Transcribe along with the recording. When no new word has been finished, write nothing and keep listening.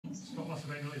must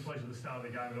have been really pleased at the start of the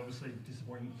game, but obviously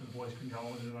disappointing that the boys couldn't go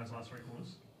on with it in those last 3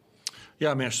 quarters.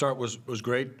 Yeah, I mean, our start was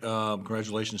great.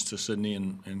 Congratulations to Sydney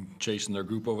and Chase and their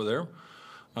group over there.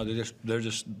 They're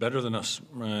just better than us,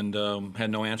 and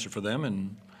had no answer for them.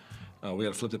 And we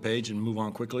got to flip the page and move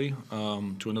on quickly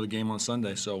to another game on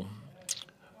Sunday. So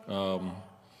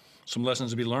some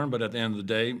lessons to be learned, but at the end of the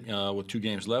day, with 2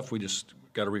 games left, we just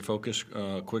got to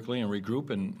refocus quickly and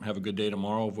regroup and have a good day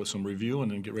tomorrow with some review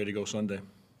and then get ready to go Sunday.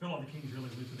 I feel like the Kings really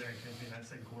lifted their intensity in that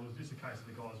second quarter. Was this the case of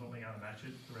the guys not being able to match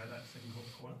it throughout that second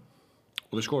quarter?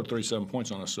 Well, they scored 37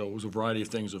 points on us, so it was a variety of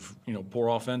things of poor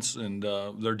offense and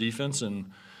their defense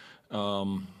and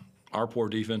our poor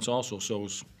defense also. So it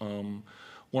was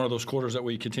one of those quarters that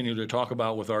we continue to talk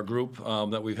about with our group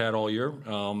that we've had all year.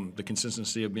 The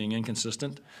consistency of being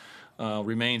inconsistent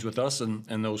remains with us,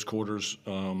 and those quarters,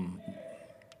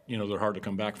 they're hard to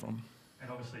come back from.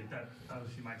 And obviously that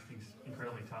makes things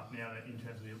incredibly tough now in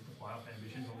terms of the playoff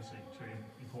ambitions. Obviously 2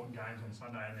 important games on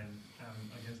Sunday and then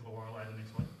against the Royal later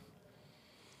next week.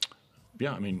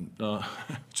 Yeah, I mean,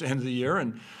 it's the end of the year,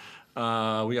 and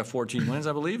we got 14 wins,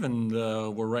 I believe, and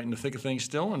we're right in the thick of things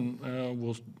still, and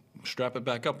we'll strap it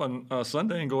back up on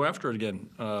Sunday and go after it again.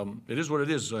 It is what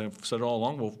it is. I've said it all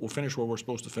along. We'll finish where we're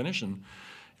supposed to finish, and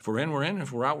if we're in, we're in.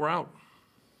 If we're out, we're out.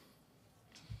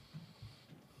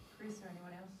 Chris or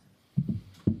anyone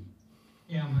else?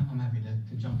 Yeah, I'm happy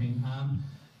to jump in.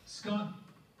 Scott,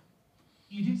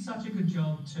 you did such a good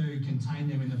job to contain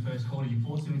them in the first quarter. You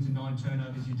forced them into 9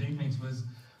 turnovers. Your defence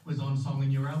was on song,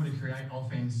 and you were able to create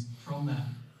offence from that.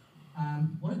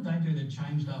 What did they do that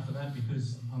changed after that?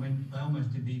 Because, I mean, they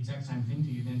almost did the exact same thing to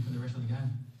you then for the rest of the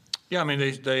game. Yeah, I mean,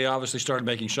 they obviously started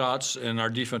making shots, and our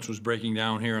defense was breaking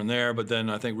down here and there. But then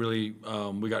I think really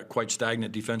we got quite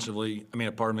stagnant defensively.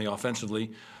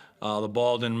 Offensively. The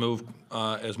ball didn't move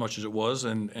as much as it was,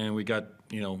 and we got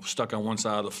stuck on one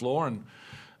side of the floor and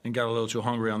got a little too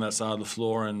hungry on that side of the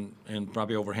floor and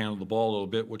probably overhandled the ball a little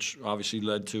bit, which obviously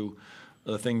led to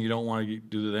the thing you don't want to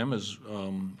do to them is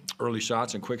early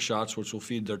shots and quick shots, which will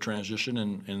feed their transition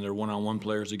and their one-on-one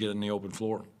players to get in the open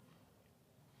floor.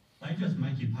 They just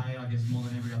make you pay, I guess, more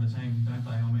than every other team, don't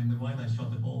they? I mean, the way they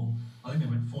shot the ball, I think they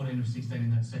went 14 of 16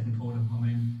 in that second quarter. I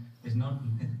mean,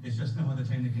 there's just no other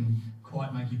team that can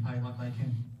quite make you pay like they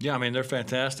can. Yeah, I mean, they're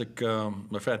fantastic.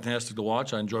 They're fantastic to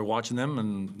watch. I enjoy watching them,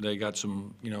 and they got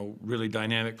some, really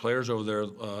dynamic players over there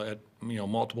at,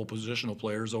 multiple positional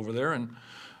players over there, and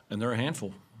they're a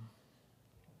handful.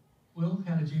 Will,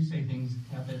 how did you see things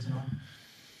out there tonight?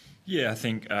 Yeah, I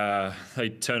think they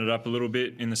turned it up a little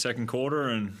bit in the second quarter,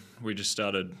 and we just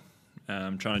started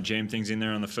trying to jam things in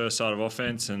there on the first side of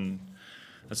offense, and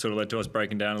that sort of led to us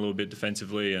breaking down a little bit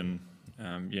defensively. And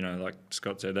like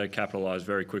Scott said, they capitalised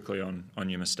very quickly on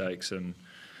your mistakes and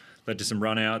led to some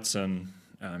run-outs. And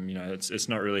it's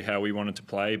not really how we wanted to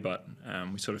play, but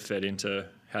we sort of fed into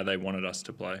how they wanted us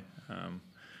to play,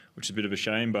 which is a bit of a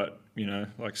shame. But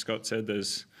like Scott said,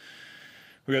 we've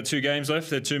got 2 games left.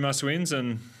 They're 2 must-wins,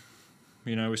 and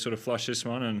we sort of flush this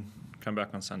one and come back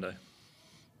on Sunday.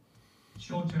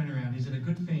 Short turnaround, is it a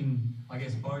good thing, I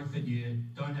guess, both that you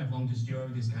don't have long to stew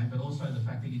over this game, but also the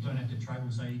fact that you don't have to travel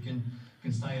so you can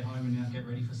stay at home and now get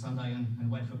ready for Sunday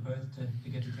and wait for Perth to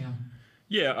get to town?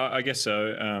 Yeah, I guess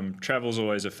so. Travel's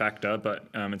always a factor, but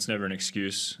it's never an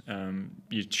excuse.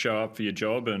 You show up for your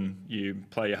job and you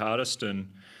play your hardest and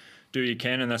do what you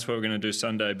can, and that's what we're going to do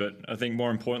Sunday. But I think more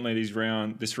importantly,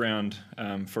 this round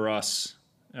for us,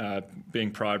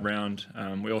 being Pride round,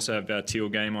 we also have our Teal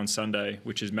game on Sunday,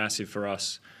 which is massive for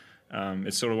us.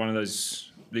 It's sort of one of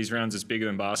these rounds that's bigger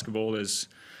than basketball. There's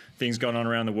things going on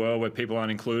around the world where people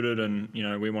aren't included, and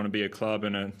we want to be a club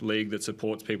and a league that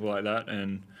supports people like that.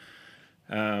 And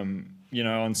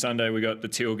on Sunday we got the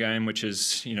Teal game, which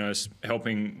is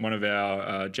helping one of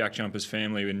our Jack Jumpers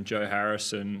family and Joe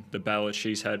Harris and the battle that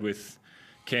she's had with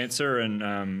cancer, and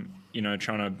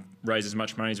trying to raise as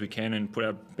much money as we can and put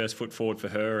our best foot forward for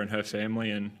her and her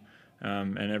family and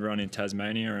everyone in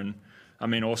Tasmania. And I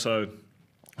mean, also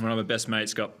one of my best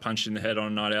mates got punched in the head on a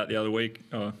night out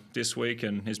this week,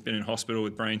 and has been in hospital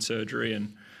with brain surgery.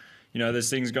 And there's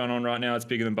things going on right now. It's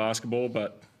bigger than basketball,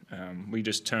 but we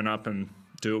just turn up and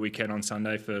do what we can on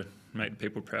Sunday to make the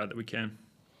people proud that we can.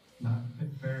 No,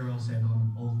 very well said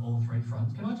on all 3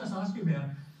 fronts. Can I just ask you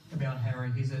about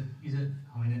Harry? Is it?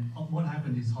 I mean, what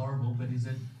happened is horrible, but is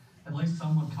it at least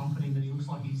somewhat comforting that he looks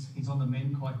like he's on the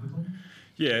mend quite quickly?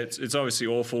 Yeah, it's obviously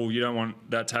awful. You don't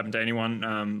want that to happen to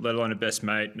anyone, let alone a best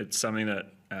mate. It's something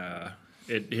that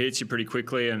it hits you pretty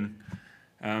quickly, and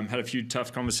had a few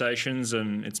tough conversations,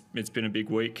 and it's been a big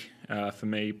week for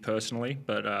me personally.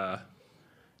 But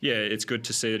yeah, it's good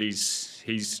to see that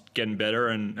he's getting better,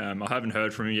 and I haven't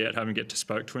heard from him yet, haven't get to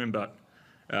spoke to him, but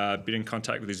been in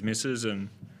contact with his missus, and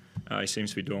he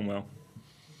seems to be doing well.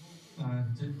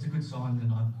 It's a good sign that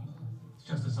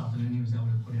just this afternoon he was able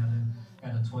to put out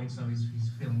a tweet, so he's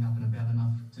feeling up and about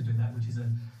enough to do that, which is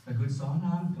a good sign.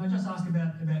 Can I just ask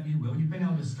about you, Will? You've been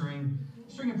able to string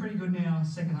a pretty good now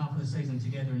second half of the season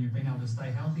together, and you've been able to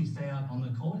stay healthy, stay out on the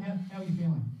court. How are you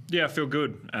feeling? Yeah, I feel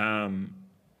good. I'm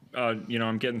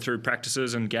getting through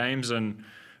practices and games and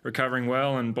recovering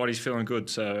well, and body's feeling good.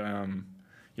 So,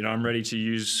 I'm ready to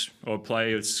use or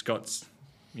play as Scott's,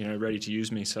 ready to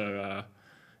use me. So,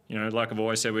 like I've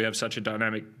always said, we have such a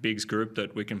dynamic bigs group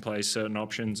that we can play certain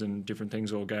options and different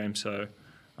things all game. So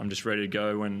I'm just ready to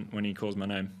go when he calls my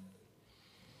name.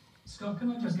 Scott,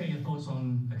 can I just get your thoughts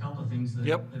on a couple of things that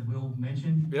Will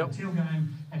mentioned? Yep. The Teal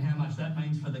game and how much that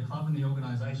means for the club and the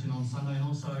organisation on Sunday, and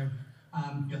also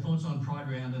your thoughts on Pride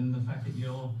Round and the fact that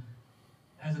you're,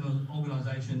 as an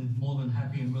organisation, more than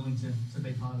happy and willing to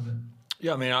be part of it.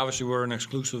 Yeah, I mean, obviously we're an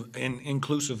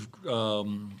inclusive. We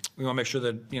want to make sure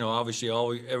that obviously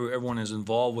everyone is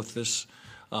involved with this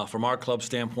from our club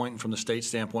standpoint and from the state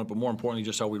standpoint, but more importantly,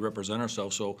 just how we represent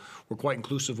ourselves. So we're quite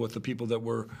inclusive with the people that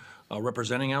we're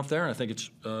representing out there. I think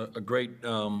it's a great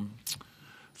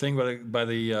thing by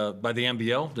the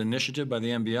NBL, the initiative by the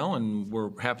NBL, and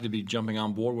we're happy to be jumping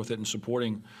on board with it and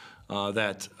supporting.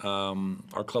 That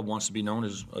our club wants to be known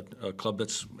as a club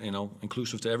that's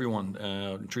inclusive to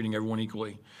everyone, treating everyone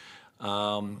equally.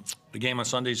 The game on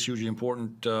Sunday is hugely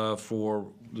important for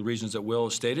the reasons that Will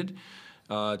has stated.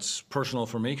 It's personal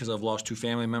for me because I've lost 2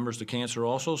 family members to cancer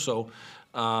also. So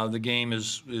the game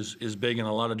is big in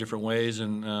a lot of different ways,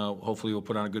 and hopefully we'll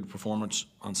put on a good performance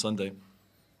on Sunday.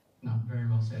 No, very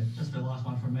well said. Just the last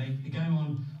one from me. The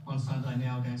game on Sunday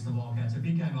now against the Wildcats, a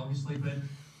big game obviously, but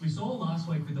we saw last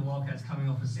week with the Wildcats coming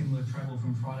off a similar travel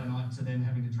from Friday night to then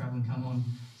having to travel and come on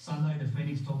Sunday. The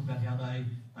Phoenix talked about how they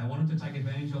wanted to take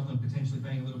advantage of them potentially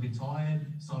being a little bit tired.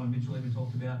 Simon Mitchell even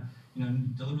talked about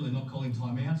deliberately not calling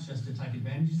timeouts just to take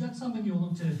advantage. Is that something you'll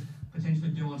look to potentially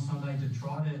do on Sunday to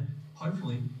try to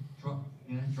hopefully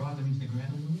drive them into the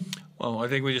ground a little bit? Well, I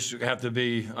think we just have to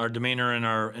be, our demeanor and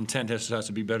our intent has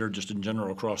to be better just in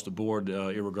general across the board,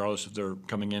 irregardless if they're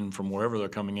coming in from wherever they're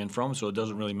coming in from, so it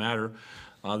doesn't really matter.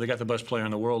 They got the best player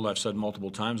in the world, I've said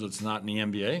multiple times, it's not in the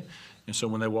NBA. And so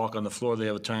when they walk on the floor, they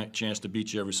have a chance to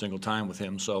beat you every single time with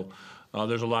him. So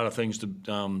there's a lot of things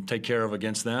to take care of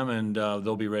against them, and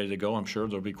they'll be ready to go. I'm sure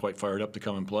they'll be quite fired up to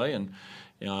come and play. And,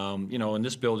 in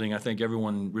this building, I think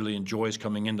everyone really enjoys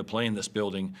coming in to play in this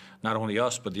building. Not only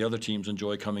us, but the other teams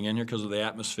enjoy coming in here because of the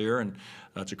atmosphere, and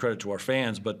it's a credit to our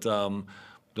fans. But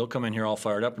they'll come in here all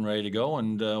fired up and ready to go,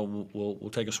 and we'll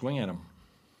take a swing at them.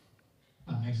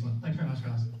 Oh, excellent. Thanks very much,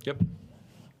 guys. Yep.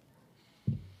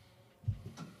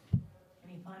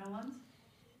 Any final ones?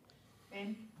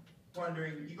 Ben?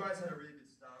 Wondering, you guys had a really good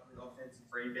start with offensive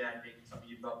rebounding, something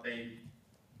you've not been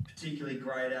particularly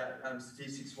great at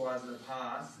statistics-wise in the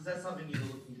past. Is that something you're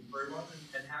looking to improve on,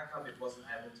 and how come it wasn't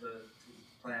able to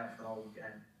play out for the whole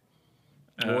game?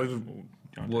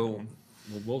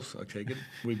 We'll take it.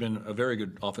 We've been a very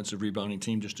good offensive rebounding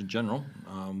team just in general.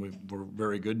 We're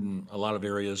very good in a lot of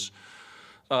areas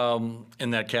in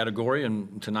that category,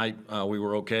 and tonight we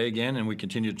were okay again, and we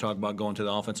continue to talk about going to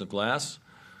the offensive glass.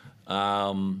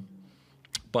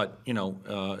 But,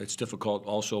 it's difficult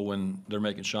also when they're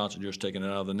making shots and you're just taking it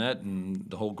out of the net, and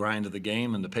the whole grind of the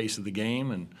game and the pace of the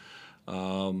game. And,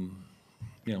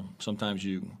 sometimes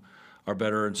you are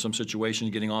better in some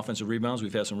situations getting offensive rebounds.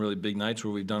 We've had some really big nights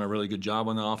where we've done a really good job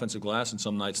on the offensive glass, and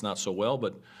some nights not so well.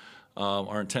 But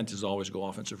our intent is always to go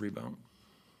offensive rebound.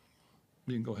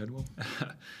 You can go ahead, Will.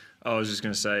 I was just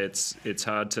going to say it's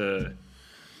hard to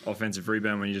offensive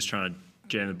rebound when you're just trying to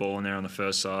jam the ball in there on the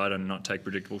first side and not take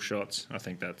predictable shots. I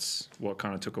think that's what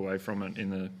kind of took away from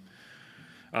it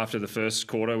after the first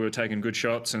quarter. We were taking good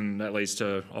shots, and that leads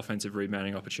to offensive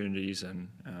rebounding opportunities. And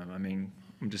I'm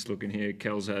just looking here.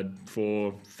 Kel's had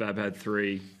 4, Fab had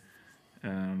 3,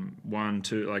 1,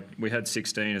 2. Like, we had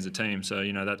 16 as a team, so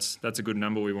that's a good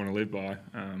number we want to live by.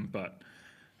 But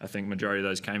I think majority of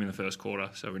those came in the first quarter,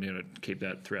 so we need to keep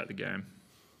that throughout the game.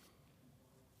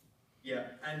 Yeah,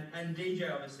 and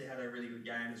DJ obviously had a really good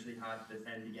game. It's really hard to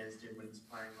defend against him when he's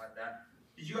playing like that.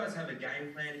 Did you guys have a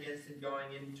game plan against him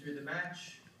going into the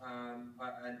match? And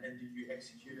did you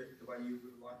execute it the way you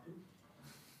would have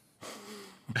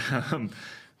liked to?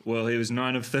 Well, he was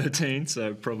 9 of 13,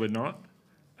 so probably not.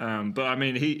 But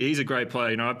he's a great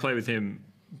player. I play with him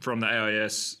from the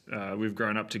AIS. We've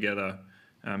grown up together.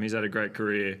 He's had a great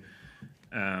career,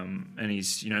 and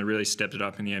he's really stepped it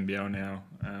up in the NBL now.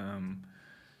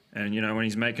 And, you know, when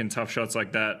he's making tough shots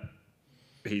like that,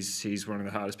 he's one of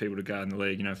the hardest people to guard in the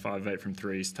league. You know, 5 of 8 from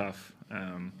 3 is tough.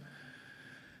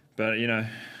 But, you know,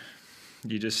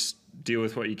 you just deal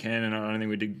with what you can, and I don't think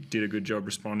we did a good job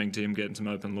responding to him, getting some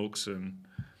open looks, and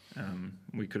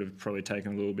we could have probably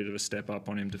taken a little bit of a step up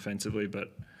on him defensively,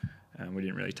 but we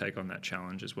didn't really take on that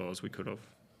challenge as well as we could have.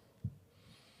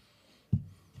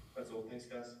 That's all. Thanks,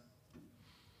 guys.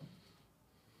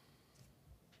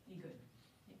 You good?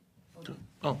 Yeah. Well done.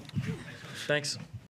 Oh, thanks.